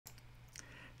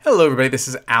Hello everybody, this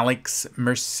is Alex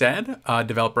Merced,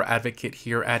 developer advocate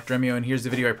here at Dremio, and here's the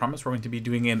video I promised. We're going to be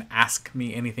doing an Ask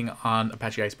Me Anything on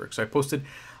Apache Iceberg. So I posted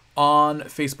on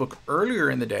Facebook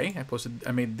earlier in the day,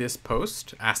 I made this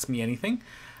post, Ask Me Anything,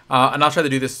 and I'll try to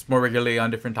do this more regularly on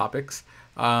different topics,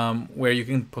 where you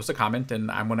can post a comment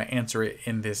and I'm going to answer it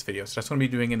in this video. So that's what I'm going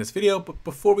to be doing in this video, but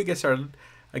before we get started,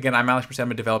 again, I'm Alex Merced,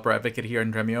 I'm a developer advocate here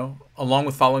in Dremio. Along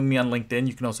with following me on LinkedIn,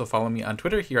 you can also follow me on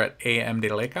Twitter here at AM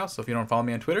Data Lakehouse. So if you don't follow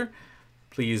me on Twitter,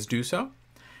 please do so.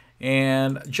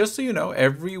 And just so you know,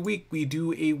 every week we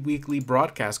do a weekly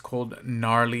broadcast called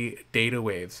Gnarly Data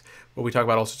Waves, where we talk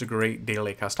about all sorts of great data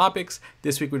lakehouse topics.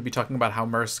 This week we'll be talking about how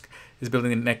Maersk is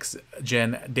building the next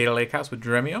gen data lakehouse with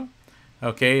Dremio.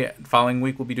 Okay, following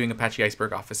week we'll be doing Apache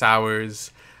Iceberg office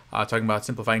hours, talking about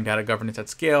simplifying data governance at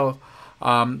scale. So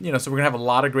we're gonna have a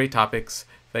lot of great topics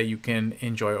that you can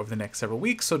enjoy over the next several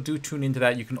weeks. So do tune into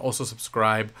that. You can also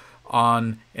subscribe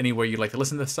on anywhere you'd like to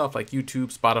listen to this stuff, like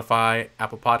YouTube, Spotify,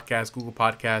 Apple Podcasts, Google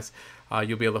Podcasts.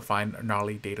 You'll be able to find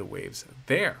Gnarly Data Waves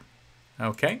there.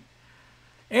 Okay.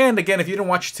 And again, if you didn't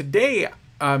watch today,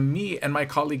 me and my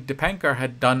colleague Dipankar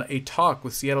had done a talk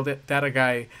with Seattle data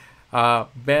guy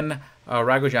Ben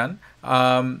Ragojan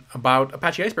about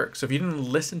Apache Iceberg. So if you didn't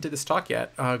listen to this talk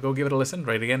yet, go give it a listen.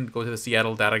 Right, again, go to the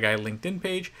Seattle Data Guy LinkedIn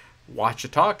page, watch the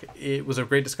talk. It was a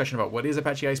great discussion about what is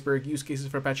Apache Iceberg, use cases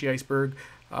for Apache Iceberg,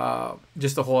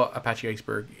 just the whole Apache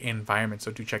Iceberg environment.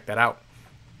 So do check that out.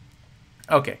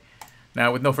 Okay,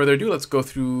 now with no further ado, let's go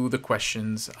through the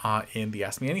questions in the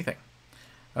Ask Me Anything.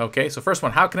 Okay, so first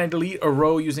one, how can I delete a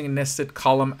row using a nested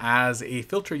column as a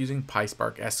filter using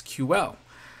PySpark SQL?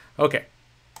 Okay,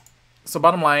 so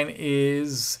bottom line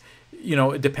is,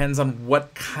 it depends on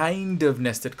what kind of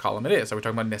nested column it is. Are we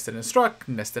talking about nested in a struct,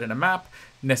 nested in a map,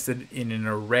 nested in an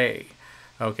array?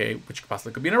 Okay, which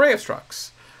possibly could be an array of structs.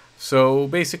 So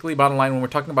basically, bottom line, when we're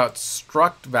talking about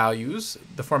struct values,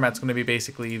 the format's going to be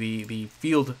basically the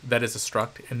field that is a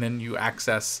struct, and then you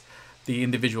access the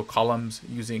individual columns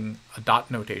using a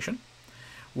dot notation.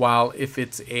 While if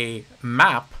it's a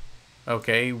map,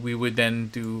 okay, we would then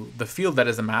do the field that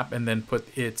is a map and then put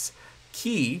its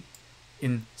key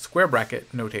in square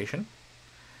bracket notation.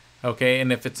 Okay,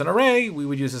 and if it's an array, we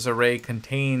would use this array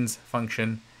contains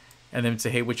function and then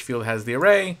say, hey, which field has the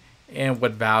array and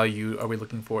what value are we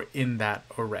looking for in that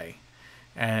array?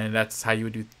 And that's how you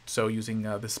would do so using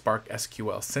the Spark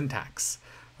SQL syntax.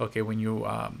 Okay, when you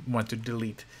want to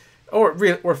delete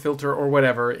or filter or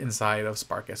whatever inside of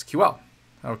Spark SQL.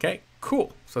 Okay,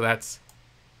 cool. So that's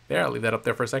there. I'll leave that up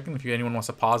there for a second if anyone wants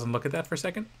to pause and look at that for a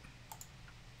second.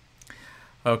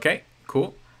 Okay,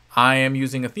 cool. I am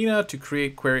using Athena to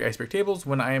create query Iceberg tables.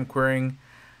 When I am querying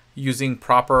using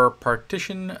proper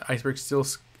partition, Iceberg still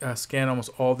scan almost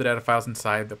all the data files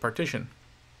inside the partition.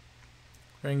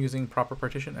 Querying using proper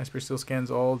partition, Iceberg still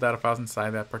scans all data files inside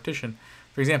that partition.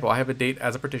 For example, I have a date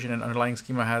as a partition and underlying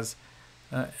schema has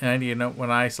an ID.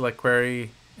 When I select query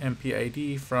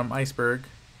MPID from Iceberg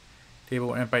table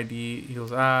where MPID equals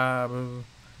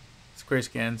this query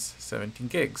scans 17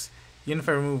 gigs. Even if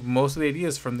I remove most of the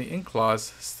ideas from the in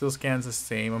clause, still scans the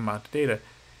same amount of data.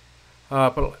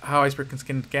 But how Iceberg can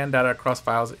scan data across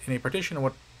files in a partition and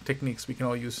what techniques we can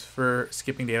all use for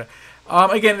skipping data.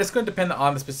 Again, it's going to depend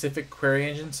on the specific query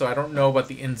engine, so I don't know about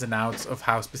the ins and outs of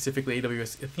how specifically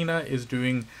AWS Athena is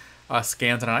doing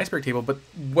scans on an Iceberg table, but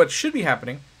what should be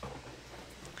happening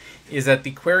is that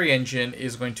the query engine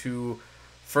is going to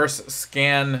first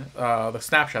scan the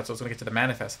snapshot, so it's going to get to the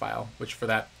manifest file, which for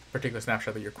that particular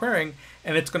snapshot that you're querying,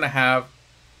 and it's going to have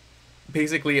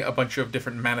basically a bunch of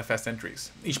different manifest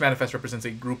entries. Each manifest represents a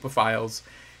group of files,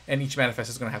 and each manifest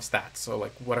is going to have stats. So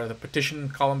like, what are the partition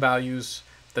column values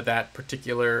that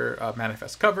particular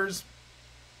manifest covers,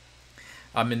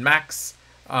 min max,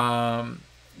 a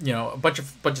bunch of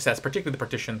stats, particularly the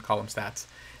partition column stats.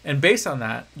 And based on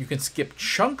that, you can skip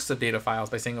chunks of data files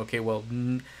by saying, okay, well,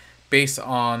 based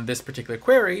on this particular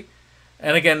query.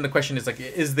 And again, the question is like,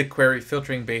 is the query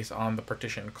filtering based on the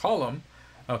partition column?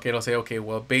 Okay, it'll say, okay,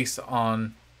 well, based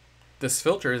on this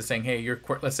filter is saying, hey,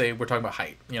 let's say we're talking about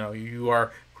height. You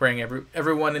are querying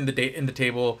everyone in the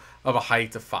table of a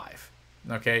height of 5.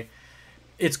 Okay,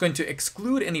 it's going to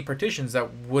exclude any partitions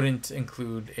that wouldn't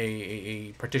include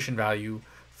a partition value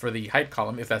for the height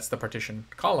column if that's the partition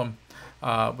column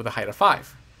with a height of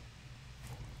 5.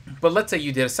 But let's say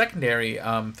you did a secondary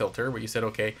filter where you said,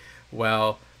 okay,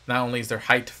 well, not only is their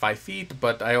height 5 feet,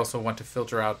 but I also want to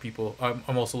filter out people.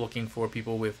 I'm also looking for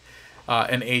people with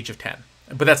an age of 10.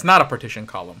 But that's not a partition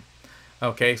column.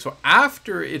 Okay, so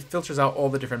after it filters out all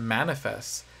the different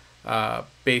manifests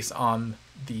based on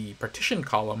the partition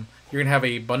column, you're going to have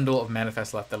a bundle of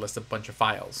manifests left that lists a bunch of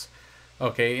files.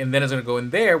 Okay, and then it's going to go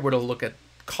in there where it'll look at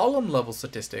column level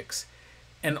statistics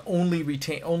and only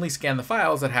scan the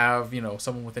files that have, you know,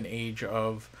 someone with an age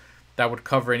of, that would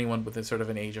cover anyone with a sort of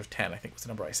an age of 10, I think was the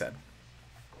number I said.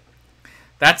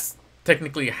 That's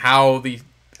technically how the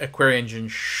query engine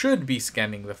should be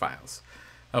scanning the files.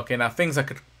 Okay, now things that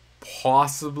could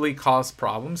possibly cause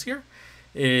problems here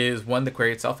is, one, the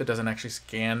query itself. It doesn't actually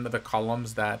scan the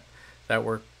columns that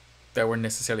were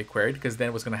necessarily queried, because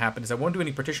then what's going to happen is I won't do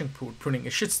any partition pruning.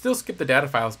 It should still skip the data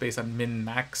files based on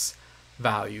min-max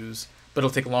values, but it'll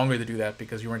take longer to do that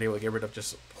because you weren't able to get rid of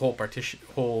just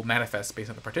whole manifests based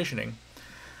on the partitioning.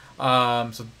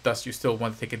 So thus you still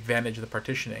want to take advantage of the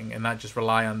partitioning and not just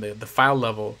rely on the file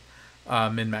level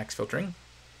min-max filtering.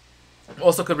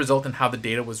 Also could result in how the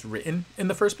data was written in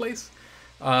the first place.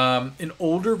 In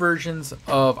older versions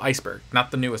of Iceberg,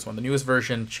 not the newest one, the newest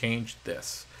version changed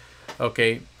this.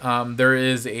 Okay, there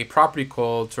is a property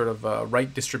called sort of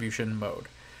write distribution mode.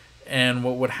 And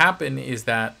what would happen is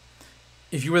that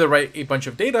if you were to write a bunch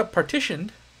of data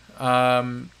partitioned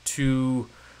to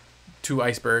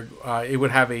Iceberg, it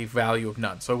would have a value of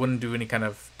none. So it wouldn't do any kind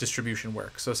of distribution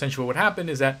work. So essentially what would happen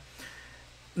is that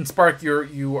in Spark,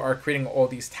 you are creating all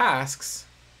these tasks,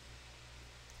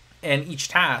 and each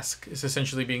task is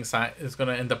essentially going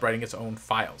to end up writing its own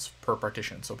files per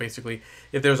partition. So basically,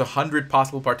 if there's 100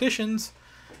 possible partitions,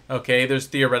 okay, there's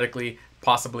theoretically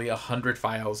possibly 100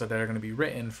 files that are going to be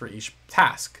written for each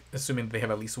task, assuming they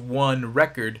have at least one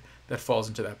record that falls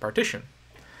into that partition.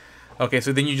 Okay,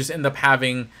 so then you just end up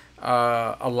having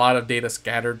a lot of data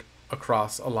scattered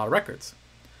across a lot of records.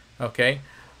 Okay.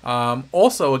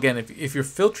 Also, again, if you're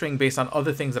filtering based on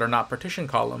other things that are not partition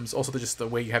columns, also just the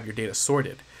way you have your data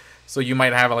sorted. So you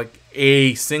might have like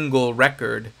a single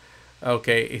record,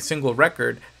 okay, a single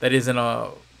record that is in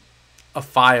a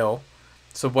file.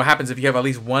 So what happens if you have at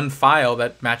least one file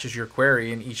that matches your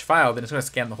query in each file, then it's going to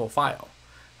scan the whole file.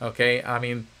 Okay, I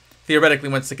mean, theoretically,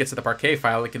 once it gets to the Parquet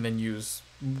file, it can then use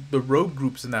the row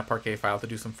groups in that Parquet file to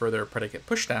do some further predicate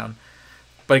pushdown.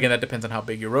 But again, that depends on how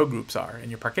big your row groups are in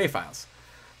your Parquet files.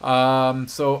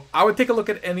 So I would take a look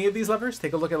at any of these levers.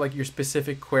 Take a look at like your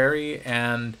specific query,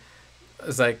 and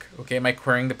it's like, okay, am I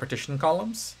querying the partition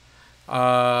columns?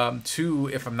 Two,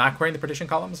 if I'm not querying the partition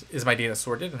columns, is my data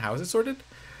sorted, and how is it sorted?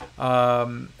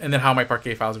 And then how are my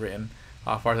Parquet files written,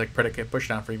 as far as like predicate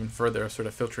pushdown for even further sort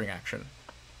of filtering action.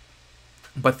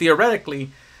 But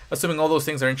theoretically, assuming all those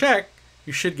things are in check,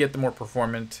 you should get the more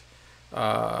performant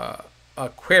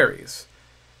queries.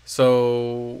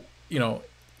 So, you know,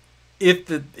 if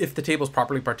the table is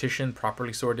properly partitioned,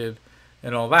 properly sorted,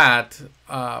 and all that,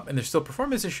 and there's still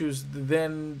performance issues,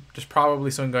 then there's probably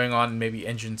something going on in maybe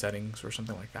engine settings or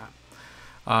something like that.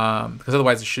 Because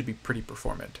otherwise it should be pretty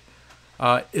performant.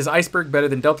 Is Iceberg better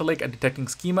than Delta Lake at detecting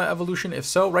schema evolution? If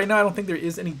so, right now I don't think there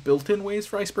is any built-in ways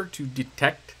for Iceberg to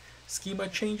detect schema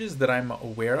changes that I'm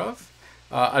aware of.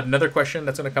 Another question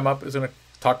that's going to come up is going to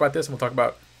talk about this, and we'll talk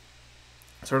about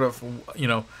sort of, you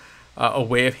know, a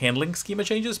way of handling schema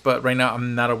changes, but right now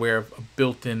I'm not aware of a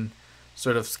built-in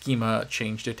sort of schema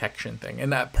change detection thing.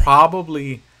 And that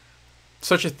probably,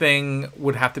 such a thing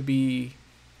would have to be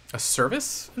a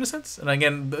service in a sense. And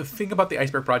again, the thing about the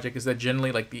Iceberg project is that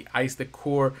generally like the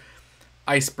core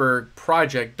Iceberg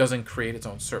project doesn't create its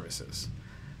own services.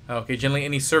 Okay, generally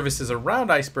any services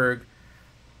around Iceberg,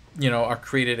 you know, are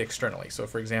created externally. So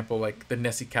for example, like the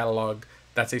Nessie catalog,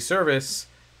 that's a service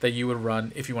that you would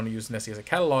run if you want to use Nessie as a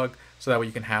catalog, so that way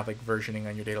you can have like versioning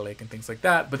on your data lake and things like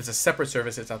that. But it's a separate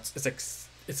service.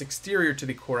 It's exterior to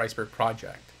the core Iceberg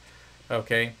project.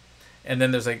 Okay, and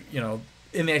then there's like, you know,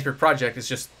 in the Iceberg project, it's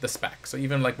just the spec. So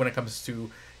even like when it comes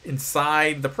to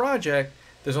inside the project,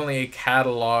 there's only a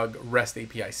catalog REST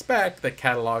API spec that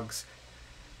catalogs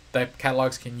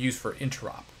can use for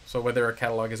interop. So whether a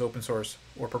catalog is open source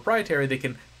or proprietary, they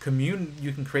can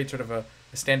you can create sort of a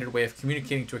standard way of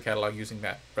communicating to a catalog using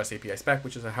that REST API spec,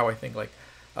 which is how I think like,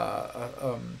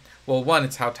 well, one,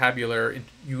 it's how tabular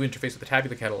you interface with the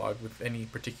tabular catalog with any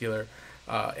particular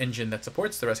engine that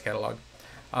supports the REST catalog.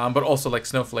 But also like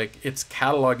Snowflake, its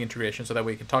catalog integration, so that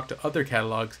way you can talk to other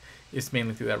catalogs, is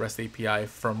mainly through that REST API,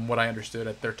 from what I understood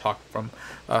at their talk from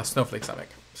Snowflake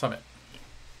Summit.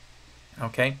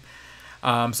 Okay.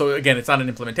 So again, it's not an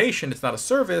implementation, it's not a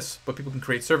service, but people can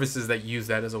create services that use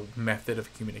that as a method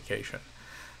of communication.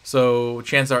 So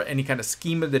chances are any kind of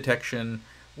schema detection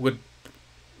would,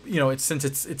 you know, since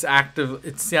it's active,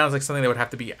 it sounds like something that would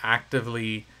have to be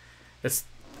actively, it's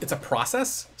a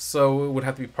process, so it would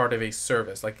have to be part of a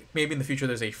service. Like maybe in the future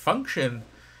there's a function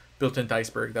built into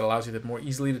Iceberg that allows you to more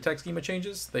easily detect schema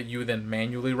changes that you then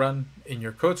manually run in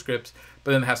your code scripts,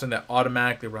 but then it has something that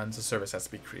automatically runs a service has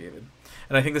to be created.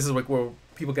 And I think this is like where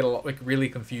people get a lot, like really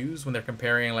confused when they're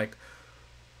comparing like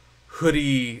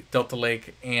Hoodie, Delta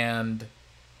Lake, and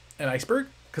Iceberg,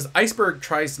 because Iceberg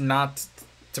tries not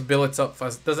to bill itself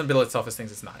as, doesn't bill itself as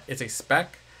things it's not. It's a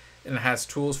spec, and it has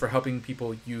tools for helping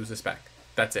people use the spec.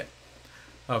 That's it.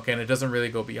 Okay, and it doesn't really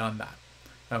go beyond that.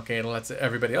 Okay, and it lets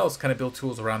everybody else kind of build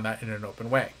tools around that in an open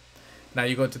way. Now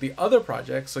you go to the other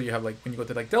projects, so you have like, when you go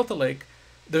to like Delta Lake,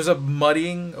 there's a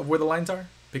muddying of where the lines are,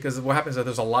 because what happens is that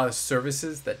there's a lot of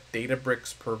services that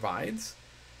Databricks provides,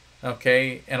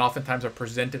 okay, and oftentimes are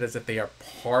presented as if they are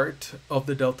part of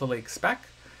the Delta Lake spec.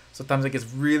 Sometimes it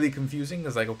gets really confusing.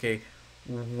 It's like, okay,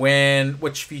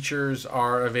 which features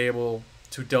are available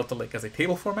to Delta Lake as a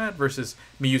table format versus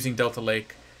me using Delta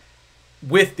Lake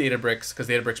with Databricks, because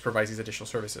Databricks provides these additional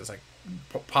services, like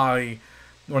probably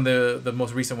one of the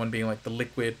most recent one being like the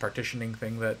liquid partitioning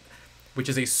thing, that which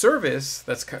is a service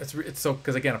that's it's so,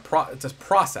 because again it's a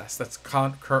process that's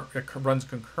it runs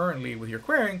concurrently with your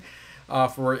querying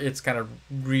for it's kind of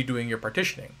redoing your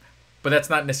partitioning, but that's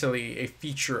not necessarily a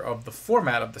feature of the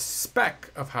format of the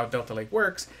spec of how Delta Lake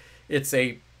works. It's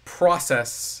a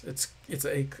process. It's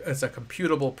a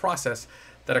computable process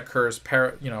that occurs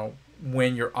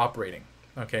when you're operating.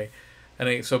 Okay,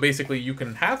 and so basically you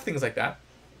can have things like that.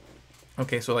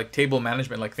 Okay, so like table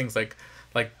management, like things like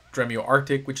Dremio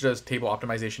Arctic, which does table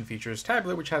optimization features,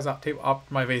 Tabular, which has table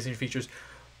optimization features,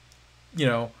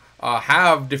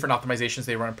 have different optimizations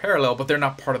they run in parallel, but they're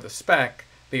not part of the spec.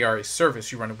 They are a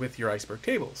service you run with your Iceberg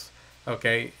tables.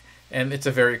 Okay, and it's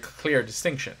a very clear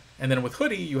distinction. And then with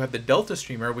Hoodie, you have the Delta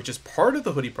Streamer, which is part of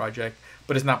the Hoodie project,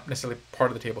 but is not necessarily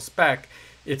part of the table spec.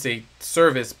 It's a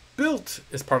service built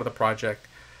as part of the project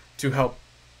to help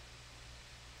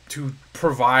to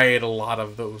provide a lot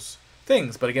of those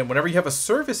things. But again, whenever you have a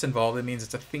service involved, it means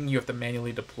it's a thing you have to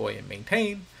manually deploy and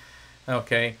maintain.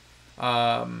 Okay.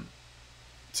 So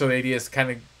the idea is kind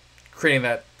of creating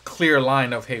that clear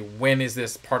line of, hey, when is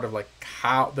this part of like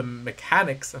how the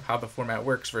mechanics of how the format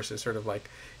works versus sort of like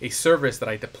a service that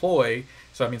I deploy.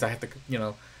 So that means I have to,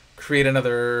 create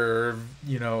another,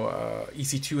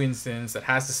 EC2 instance that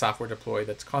has the software deployed,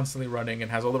 that's constantly running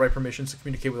and has all the right permissions to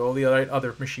communicate with all the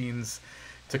other machines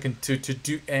to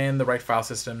do, and the right file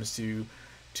systems to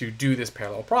do this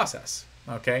parallel process.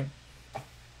 Okay.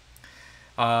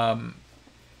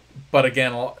 But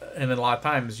again, and a lot of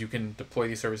times you can deploy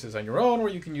these services on your own, or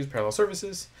you can use parallel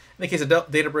services. In the case of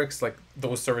Databricks, like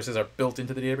those services are built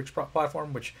into the Databricks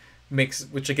platform, which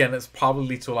again is probably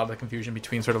leads to a lot of the confusion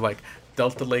between sort of like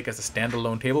Delta Lake as a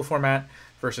standalone table format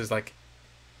versus like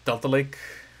Delta Lake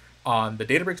on the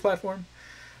Databricks platform,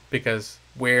 because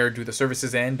where do the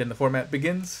services end and the format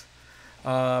begins?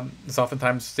 It's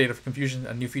oftentimes a state of confusion.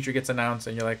 A new feature gets announced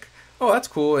and you're like, oh, that's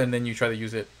cool, and then you try to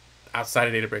use it outside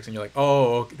of Databricks and you're like,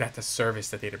 oh, that's a service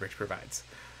that Databricks provides.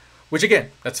 Which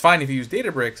again, that's fine if you use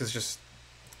Databricks. It's just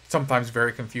sometimes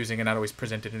very confusing and not always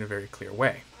presented in a very clear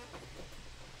way.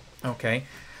 Okay.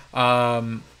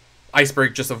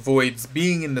 Iceberg just avoids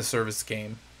being in the service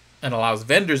game and allows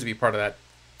vendors to be part of that,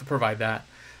 to provide that.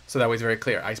 So that way it's very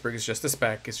clear. Iceberg is just a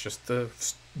spec. It's just the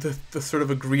sort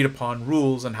of agreed upon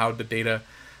rules on how the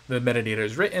metadata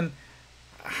is written,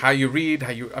 how you read,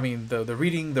 the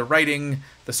reading, the writing,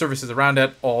 the services around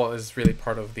it, all is really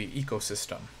part of the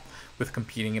ecosystem with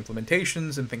competing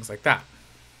implementations and things like that.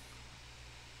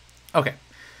 Okay.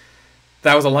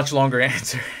 That was a much longer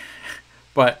answer,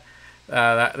 but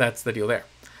that's the deal there.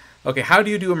 Okay, how do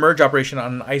you do a merge operation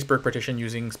on an Iceberg partition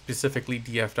using specifically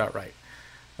df.write?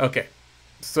 Okay,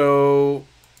 so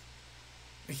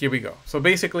here we go. So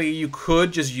basically, you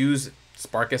could just use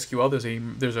Spark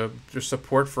SQL. There's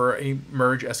support for a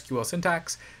merge SQL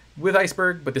syntax with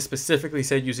Iceberg, but this specifically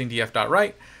said using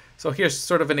df.write. So here's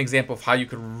sort of an example of how you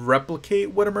could replicate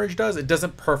what a merge does. It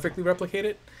doesn't perfectly replicate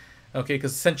it, okay,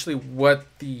 because essentially what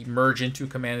the merge into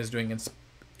command is doing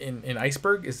in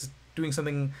Iceberg is doing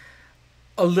something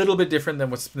a little bit different than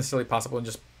what's necessarily possible in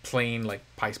just plain like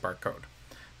PySpark code.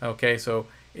 Okay, so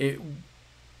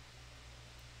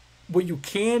what you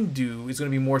can do is going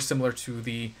to be more similar to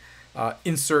the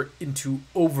insert into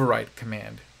override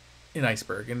command in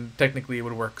Iceberg, and technically it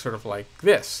would work sort of like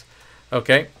this.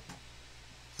 Okay,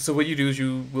 so what you do is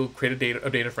you will create a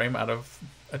data frame out of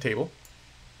a table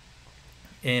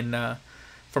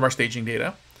from our staging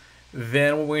data.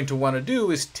 Then what we're going to want to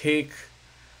do is take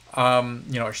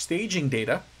our staging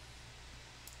data,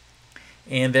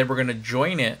 and then we're going to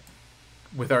join it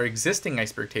with our existing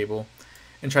Iceberg table,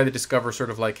 and try to discover sort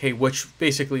of like, hey, what's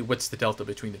the delta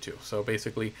between the two. So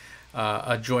basically,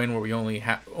 a join where we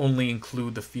only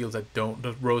include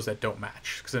the rows that don't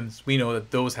match, since we know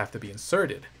that those have to be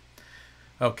inserted.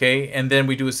 Okay, and then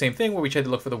we do the same thing where we try to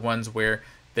look for the ones where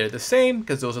they're the same,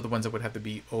 because those are the ones that would have to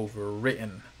be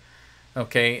overwritten.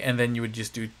 Okay, and then you would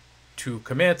just do 2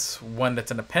 commits, one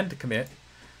that's an append commit,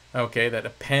 okay, that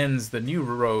appends the new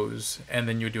rows, and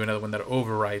then you would do another one that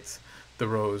overwrites the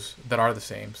rows that are the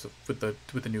same, so with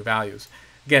the new values.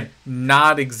 Again,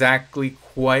 not exactly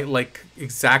quite like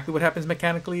exactly what happens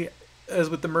mechanically as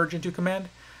with the merge into command,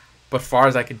 but far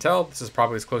as I can tell, this is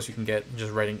probably as close you can get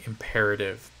just writing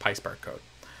imperative PySpark code.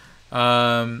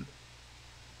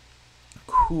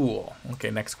 Cool. Okay,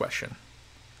 next question.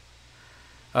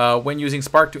 When using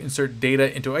Spark to insert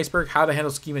data into Iceberg, how to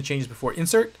handle schema changes before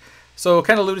insert. So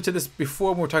kind of alluded to this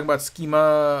before when we were talking about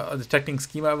schema, detecting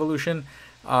schema evolution.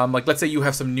 Like let's say you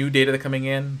have some new data coming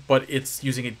in, but it's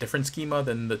using a different schema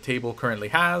than the table currently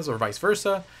has, or vice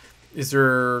versa. Is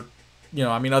there,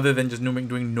 I mean, other than just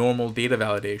doing normal data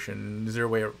validation, is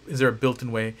there a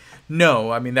built-in way?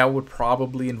 No, I mean, that would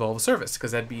probably involve a service,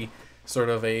 because that'd be sort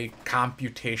of a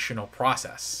computational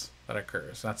process that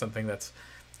occurs. Not something that's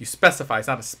you specify. It's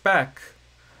not a spec.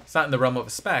 It's not in the realm of a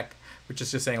spec, which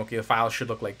is just saying, okay, the files should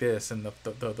look like this, and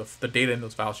the data in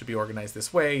those files should be organized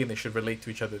this way, and they should relate to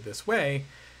each other this way.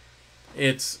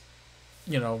 It's,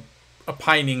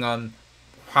 opining on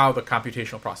how the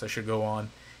computational process should go on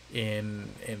in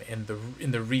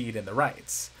the read and the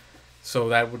writes. So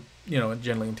that would,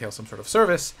 generally entail some sort of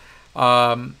service.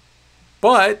 But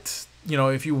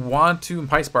if you want to in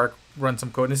PySpark run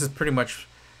some code, and this is pretty much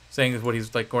saying what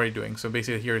he's like already doing. So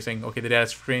basically here he's saying, okay, the data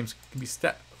frames can be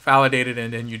validated,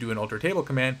 and then you do an alter table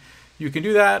command. You can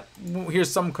do that.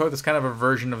 Here's some code that's kind of a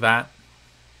version of that.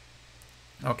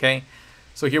 Okay,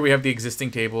 so here we have the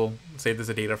existing table. Say there's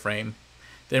a data frame.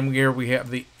 Then here we have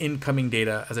the incoming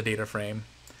data as a data frame.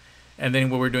 And then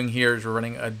what we're doing here is we're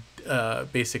running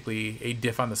basically a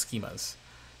diff on the schemas.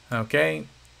 Okay,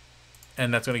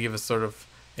 and that's going to give us sort of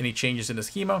any changes in the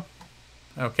schema.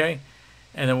 Okay,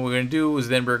 and then what we're going to do is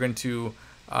then we're going to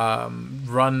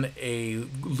run a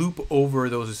loop over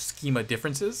those schema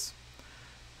differences.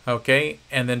 Okay,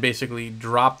 and then basically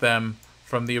drop them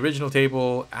from the original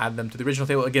table, add them to the original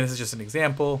table. Again, this is just an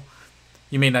example.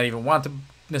 You may not even want to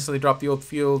necessarily drop the old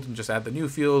field and just add the new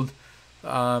field.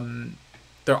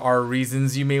 There are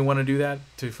reasons you may want to do that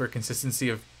for consistency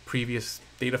of previous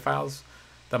data files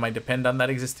that might depend on that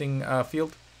existing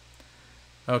field.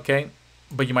 Okay,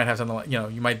 but you might have something like,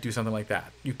 you might do something like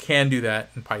that. You can do that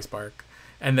in PySpark,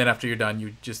 and then after you're done,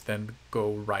 you just then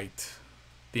go write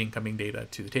the incoming data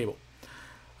to the table.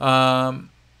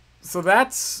 So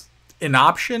that's an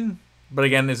option, but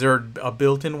again, is there a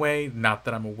built-in way? Not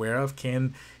that I'm aware of.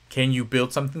 Can you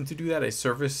build something to do that? A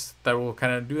service that will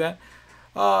kind of do that?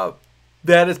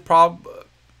 That is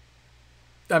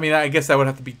I mean, I guess that would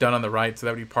have to be done on the write, so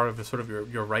that would be part of the sort of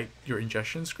your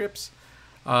ingestion scripts.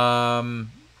 I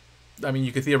mean,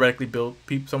 you could theoretically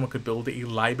someone could build a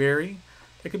library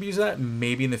that could use that.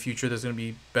 Maybe in the future there's going to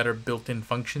be better built-in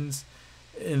functions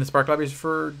in the Spark libraries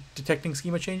for detecting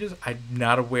schema changes. I'm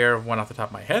not aware of one off the top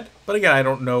of my head, but again, I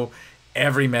don't know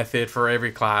every method for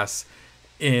every class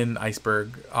in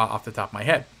Iceberg off the top of my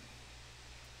head.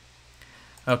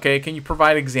 Okay, can you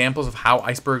provide examples of how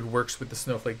Iceberg works with the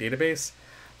Snowflake database?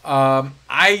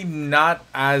 I'm not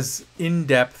as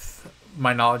in-depth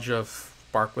my knowledge of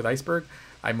Spark with Iceberg.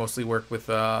 I mostly work with,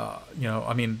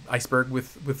 Iceberg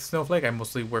with Snowflake. I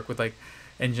mostly work with like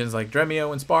engines like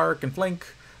Dremio and Spark and Flink,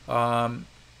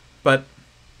 but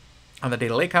on the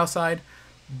data lakehouse side.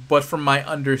 But from my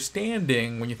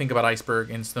understanding, when you think about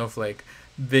Iceberg and Snowflake,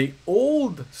 the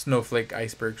old Snowflake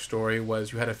Iceberg story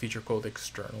was you had a feature called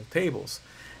external tables.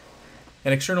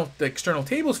 The external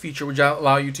tables feature would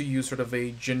allow you to use sort of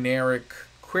a generic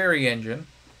query engine.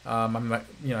 I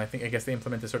guess they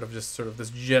implemented sort of this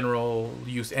general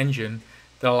use engine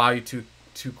that allow you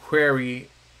to query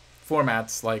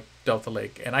formats like Delta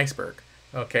Lake and Iceberg.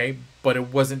 Okay, but it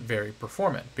wasn't very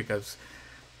performant because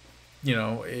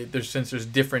since there's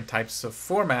different types of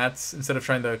formats, instead of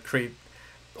trying to create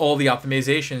all the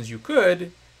optimizations you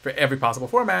could for every possible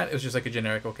format, it was just like a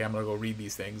generic, okay, I'm gonna go read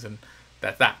these things, and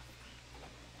that's that.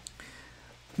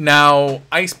 Now,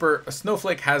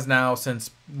 Snowflake has now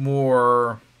since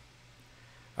more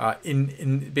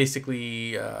in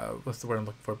basically what's the word I'm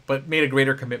looking for, but made a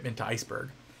greater commitment to Iceberg.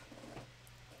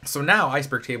 So now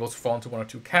Iceberg tables fall into one of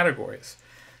two categories.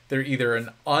 They're either an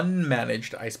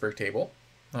unmanaged Iceberg table,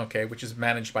 okay, which is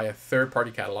managed by a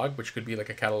third-party catalog, which could be like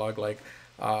a catalog like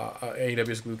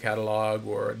AWS Glue catalog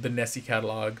or the Nessie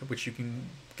catalog, which you can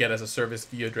get as a service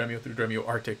via Dremio through Dremio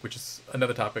Arctic, which is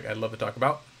another topic I'd love to talk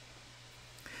about.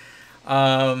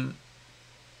 And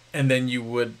then you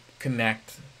would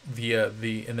connect via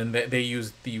and then they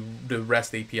use the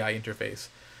REST API interface,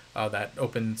 that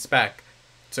open spec.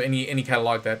 So any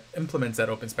catalog that implements that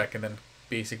open spec can then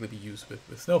basically be used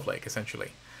with Snowflake,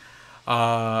 essentially.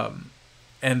 And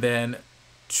then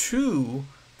 2,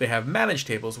 they have managed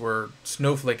tables where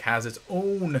Snowflake has its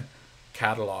own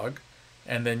catalog.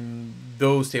 And then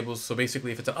those tables, so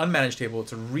basically if it's an unmanaged table,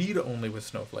 it's a read only with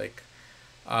Snowflake.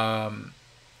 And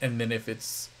then if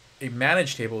it's a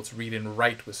managed table, it's read and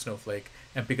write with Snowflake.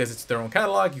 And because it's their own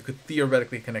catalog, you could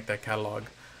theoretically connect that catalog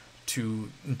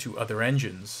into other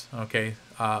engines. Okay,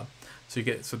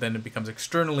 so then it becomes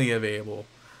externally available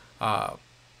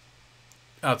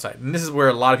outside. And this is where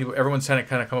a lot of people, everyone's trying to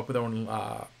kind of come up with their own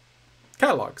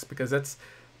catalogs, because that's,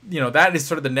 that is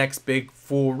sort of the next big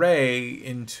foray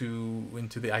into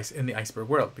the Iceberg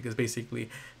world, because basically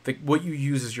what you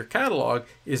use as your catalog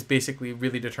is basically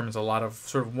really determines a lot of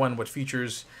sort of what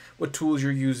features, what tools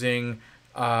you're using,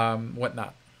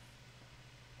 whatnot.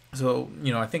 So,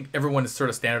 I think everyone is sort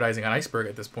of standardizing on Iceberg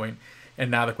at this point,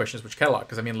 and now the question is which catalog,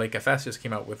 because I mean LakeFS just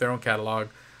came out with their own catalog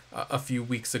a few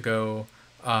weeks ago.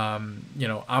 I'm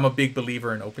a big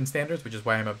believer in open standards, which is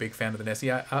why I'm a big fan of the Nessie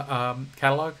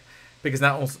catalog, because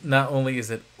not only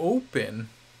is it open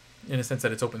in a sense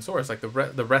that it's open source, like the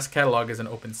REST catalog is an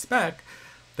open spec,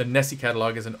 the Nessie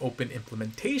catalog is an open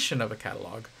implementation of a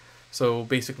catalog. So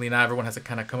basically now everyone has to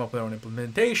kind of come up with their own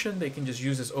implementation. They can just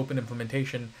use this open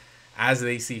implementation as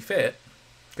they see fit,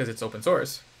 because it's open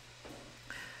source.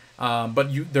 But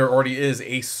there already is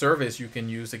a service you can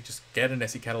use to just get an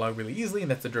Nessie catalog really easily,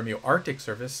 and that's the Dremio Arctic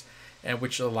service, and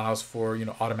which allows for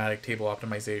automatic table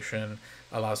optimization,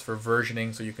 allows for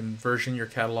versioning, so you can version your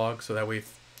catalog, so that way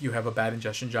if you have a bad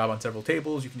ingestion job on several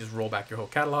tables, you can just roll back your whole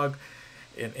catalog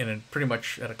in pretty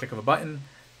much at a click of a button.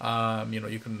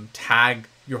 You can tag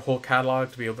your whole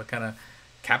catalog to be able to kind of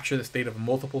capture the state of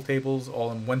multiple tables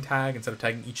all in one tag instead of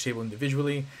tagging each table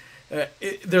individually.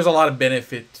 There's a lot of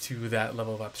benefit to that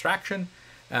level of abstraction,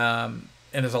 and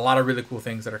there's a lot of really cool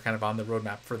things that are kind of on the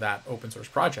roadmap for that open source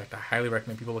project. I highly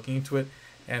recommend people looking into it,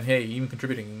 and hey, even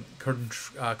contributing to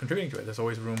it. There's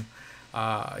always room,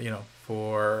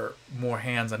 for more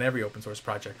hands on every open source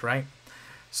project, right?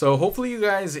 So hopefully you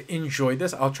guys enjoyed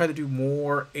this. I'll try to do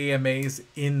more AMAs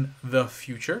in the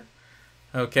future.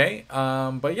 Okay,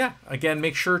 but yeah, again,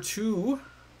 make sure to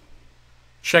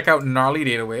check out Gnarly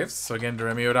Data Waves. So again,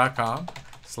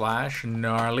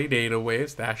 dremio.com/gnarly data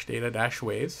waves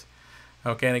 -data-waves.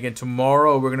 Okay, and again,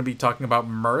 tomorrow we're going to be talking about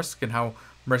Maersk and how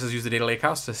Maersk has used the data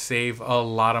lakehouse to save a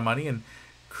lot of money and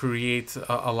create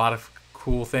a lot of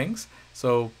cool things.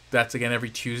 So that's, again, every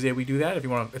Tuesday we do that. If you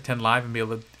want to attend live and be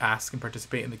able to ask and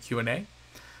participate in the Q&A.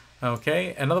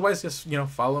 Okay, and otherwise just,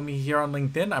 follow me here on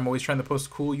LinkedIn. I'm always trying to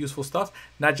post cool, useful stuff,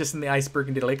 not just in the Iceberg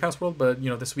and Data Lakehouse world, but,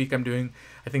 this week I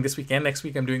think this week and next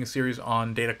week I'm doing a series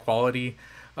on data quality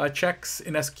checks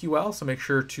in SQL, so make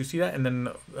sure to see that. And then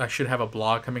I should have a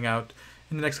blog coming out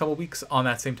in the next couple of weeks on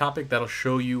that same topic that'll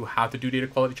show you how to do data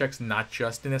quality checks, not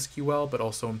just in SQL, but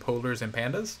also in polars and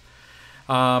pandas.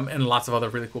 And lots of other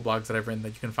really cool blogs that I've written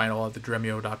that you can find all at the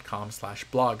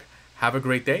dremio.com/blog. Have a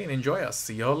great day and enjoy us.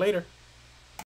 See you all later.